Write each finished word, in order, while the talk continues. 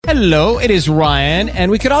Hello, it is Ryan,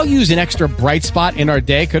 and we could all use an extra bright spot in our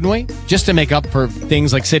day, couldn't we? Just to make up for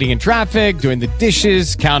things like sitting in traffic, doing the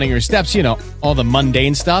dishes, counting your steps, all the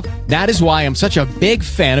mundane stuff. That is why I'm such a big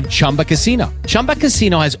fan of Chumba Casino. Chumba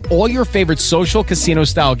Casino has all your favorite social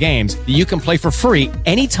casino-style games that you can play for free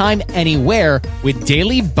anytime, anywhere with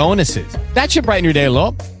daily bonuses. That should brighten your day a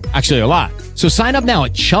little. Actually, a lot. So sign up now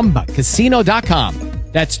at ChumbaCasino.com.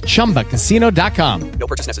 That's ChumbaCasino.com. No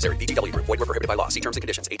purchase necessary. VGW Group. Void where prohibited by law. See terms and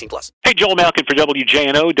conditions. 18+. Hey, Joel Malkin for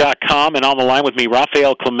WJNO.com, and on the line with me,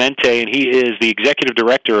 Rafael Clemente, and he is the Executive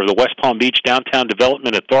Director of the West Palm Beach Downtown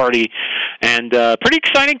Development Authority. And pretty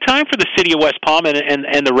exciting time for the city of West Palm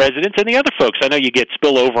and the residents and the other folks. I know you get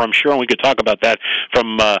spillover, I'm sure, and we could talk about that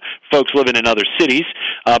from folks living in other cities.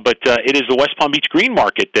 But it is the West Palm Beach Green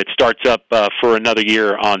Market that starts up for another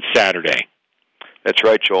year on Saturday. That's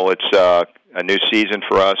right, Joel. It's a new season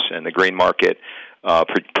for us, and the Green Market,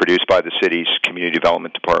 produced by the city's Community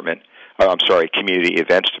Development Department, Community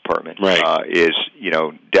Events Department, right. Is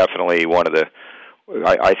definitely one of the,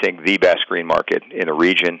 I think, the best green market in the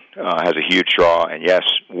region. Has a huge draw, and yes,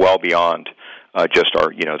 well beyond just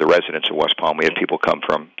our, the residents of West Palm. We have people come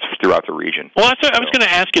from throughout the region. Well, I was going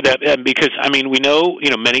to ask you that because we know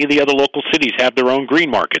many of the other local cities have their own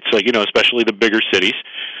green markets, so especially the bigger cities.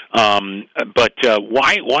 But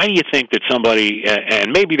why do you think that somebody,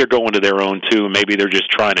 and maybe they're going to their own too, maybe they're just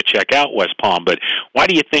trying to check out West Palm, but why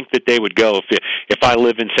do you think that they would go if I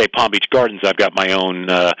live in, say, Palm Beach Gardens, I've got my own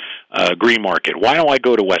green market. Why don't I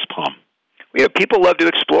go to West Palm? People love to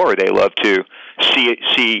explore. They love to see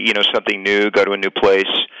something new, go to a new place.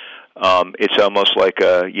 It's almost like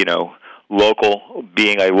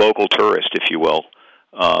being a local tourist, if you will.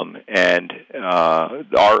 And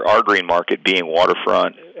our green market being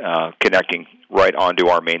waterfront, connecting right onto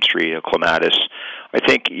our main street of Clematis, I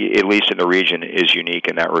think, at least in the region, is unique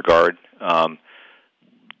in that regard. The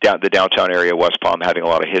downtown area of West Palm having a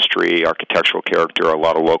lot of history, architectural character, a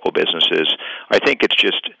lot of local businesses. I think it's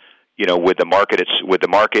just, with the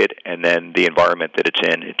market, and then the environment that it's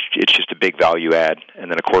in, it's just a big value add. And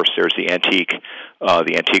then, of course, there's the antique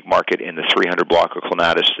market in the 300 block of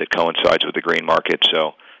Clematis that coincides with the green market.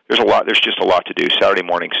 So there's just a lot to do. Saturday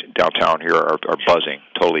mornings downtown here are buzzing,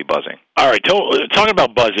 totally buzzing. All right, talking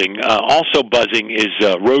about buzzing, also buzzing is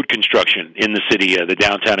road construction in the city, the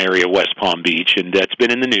downtown area of West Palm Beach, and that's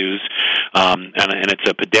been in the news, and it's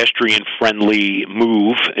a pedestrian-friendly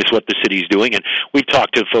move is what the city's doing, and we've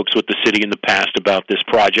talked to folks with the city in the past about this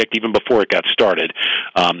project, even before it got started,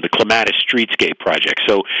 the Clematis Streetscape project.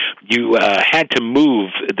 So you had to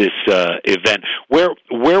move this event. Where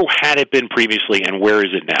had it been previously, and where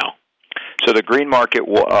is it now? So the green market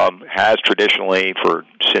has traditionally,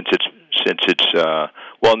 since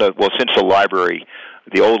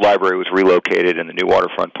the old library was relocated and the new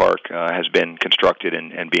waterfront park has been constructed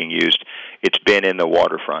and being used. It's been in the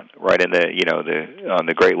waterfront, right in on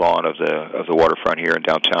the great lawn of the waterfront here in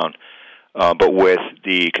downtown. But with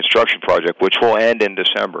the construction project, which will end in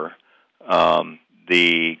December,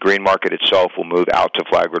 the green market itself will move out to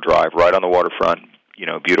Flagler Drive, right on the waterfront.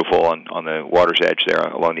 Beautiful on the water's edge there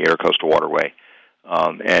along the Intercoastal Waterway.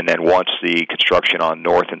 And then once the construction on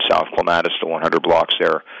North and South Clematis, the 100 blocks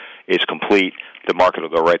there, is complete, the market will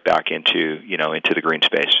go right back into the green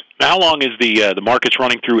space. How long is the market's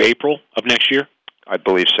running through April of next year? I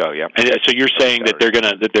believe so. Yeah. And so you're saying that they're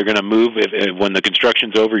gonna move when the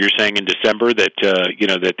construction's over. You're saying in December that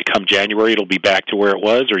that come January it'll be back to where it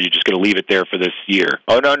was, or are you just going to leave it there for this year?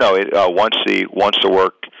 Oh no. Once the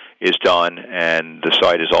work is done and the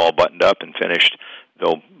site is all buttoned up and finished,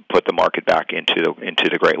 they'll put the market back into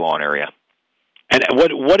the Great Lawn area. And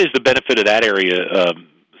what is the benefit of that area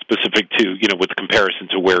specific to with comparison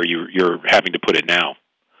to where you're having to put it now?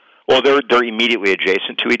 Well, they're immediately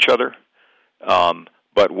adjacent to each other,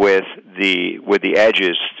 but with the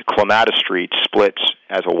edges, Clematis Street splits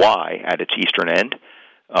as a Y at its eastern end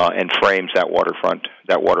and frames that waterfront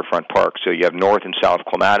park. So you have North and South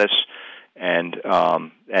Clematis. And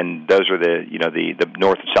those are the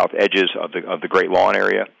north and south edges of the Great Lawn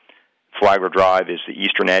area. Flagler Drive is the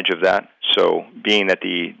eastern edge of that. So being that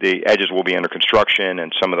the edges will be under construction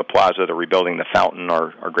and some of the plaza, they're rebuilding the fountain,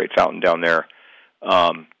 our great fountain down there.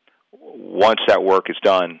 Once that work is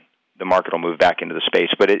done, the market will move back into the space.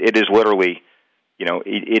 But it is literally,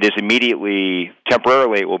 it is immediately,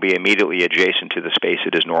 temporarily, it will be immediately adjacent to the space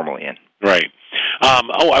it is normally in. Right.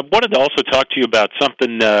 I wanted to also talk to you about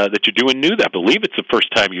something that you're doing new. I believe it's the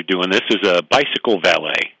first time you're doing this, is a bicycle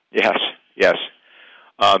valet. Yes.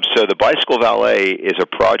 So the Bicycle Valet is a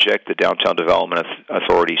project the Downtown Development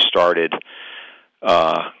Authority started,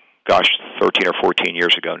 13 or 14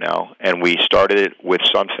 years ago now, and we started it with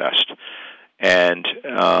Sunfest. And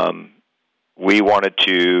we wanted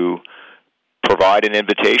to provide an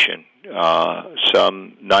invitation,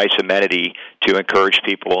 some nice amenity to encourage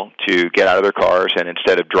people to get out of their cars and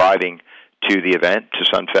instead of driving to the event, to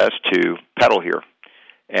Sunfest, to pedal here.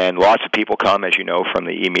 And lots of people come, as you know, from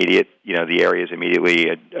the immediate, the areas immediately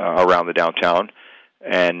around the downtown.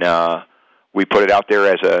 And we put it out there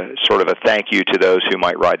as a sort of a thank you to those who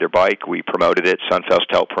might ride their bike. We promoted it.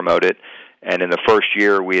 Sunfest helped promote it. And in the first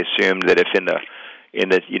year, we assumed that if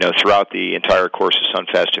throughout the entire course of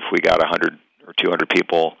Sunfest, if we got 100 or 200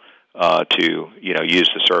 people to use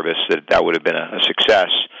the service, that would have been a success.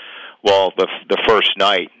 Well, the first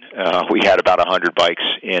night we had about 100 bikes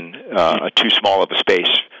in too small of a space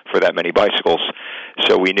for that many bicycles,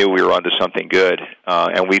 so we knew we were onto something good,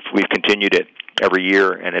 and we've continued it every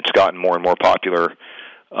year, and it's gotten more and more popular.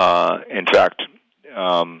 In fact,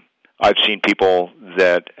 I've seen people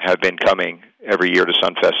that have been coming every year to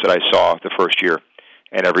Sunfest that I saw the first year,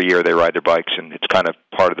 and every year they ride their bikes, and it's kind of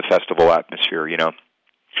part of the festival atmosphere,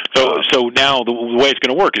 So now the way it's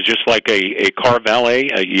going to work is just like a car valet.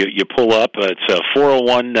 You pull up. It's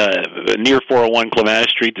 401 near 401 Clematis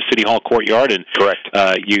Street, the City Hall courtyard, and correct.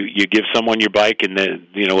 You give someone your bike and a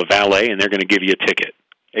valet, and they're going to give you a ticket.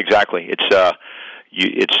 Exactly. It's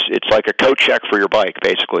like a coat check for your bike.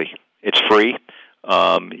 Basically, it's free.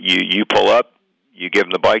 You pull up. You give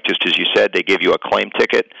them the bike, just as you said. They give you a claim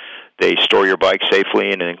ticket. They store your bike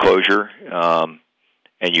safely in an enclosure, and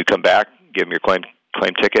you come back, give them your claim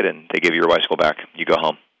ticket, and they give you your bicycle back. You go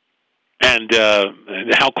home. And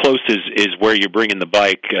how close is where you're bringing the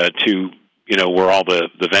bike to where all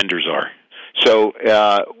the vendors are? So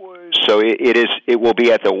it will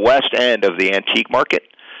be at the west end of the antique market.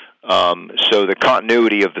 So the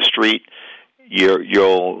continuity of the street,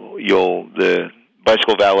 the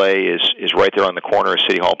bicycle valet is right there on the corner of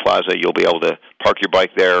City Hall Plaza. You'll be able to park your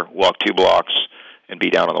bike there, walk 2 blocks, and be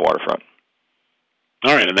down on the waterfront.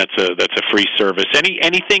 All right, and that's a free service.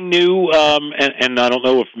 Anything new? And I don't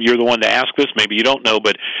know if you're the one to ask this. Maybe you don't know,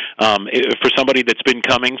 but for somebody that's been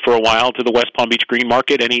coming for a while to the West Palm Beach Green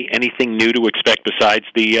Market, anything new to expect besides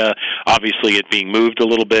the obviously it being moved a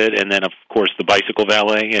little bit, and then of course the bicycle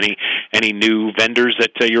valet. Any new vendors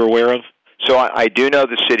that you're aware of? So I do know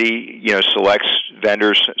the city, selects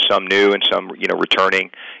vendors, some new and some, returning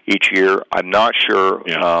each year. I'm not sure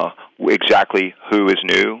exactly who is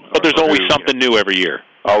new. But there's always something new every year.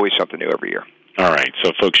 Always something new every year. All right,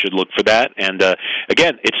 so folks should look for that. And,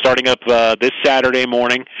 again, it's starting up this Saturday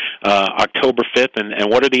morning, October 5th. And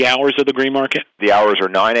what are the hours of the Green Market? The hours are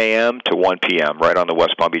 9 a.m. to 1 p.m. right on the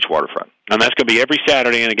West Palm Beach waterfront. And that's going to be every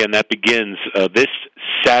Saturday. And, again, that begins this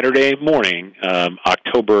Saturday morning,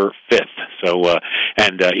 October 5th. So,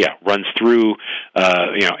 runs through,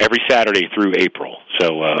 every Saturday through April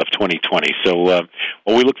of 2020. So,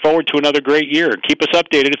 we look forward to another great year. Keep us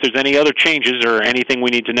updated if there's any other changes or anything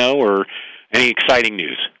we need to know or any exciting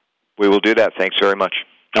news. We will do that. Thanks very much.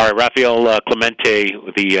 All right, Rafael Clemente,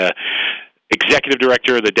 the Executive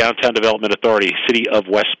Director of the Downtown Development Authority, City of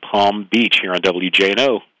West Palm Beach, here on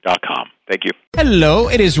WJNO.com. Thank you. Hello,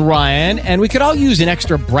 it is Ryan, and we could all use an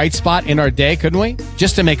extra bright spot in our day, couldn't we?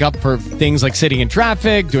 Just to make up for things like sitting in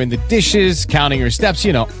traffic, doing the dishes, counting your steps,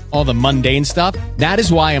 all the mundane stuff. That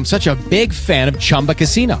is why I'm such a big fan of Chumba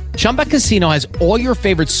Casino. Chumba Casino has all your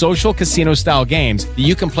favorite social casino-style games that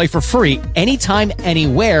you can play for free anytime,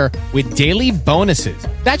 anywhere with daily bonuses.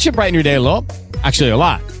 That should brighten your day a little. Actually, a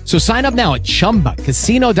lot. So sign up now at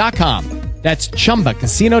ChumbaCasino.com. That's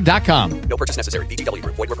ChumbaCasino.com. No purchase necessary. VGW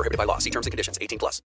Group. Void where prohibited by law. See terms and conditions. 18+.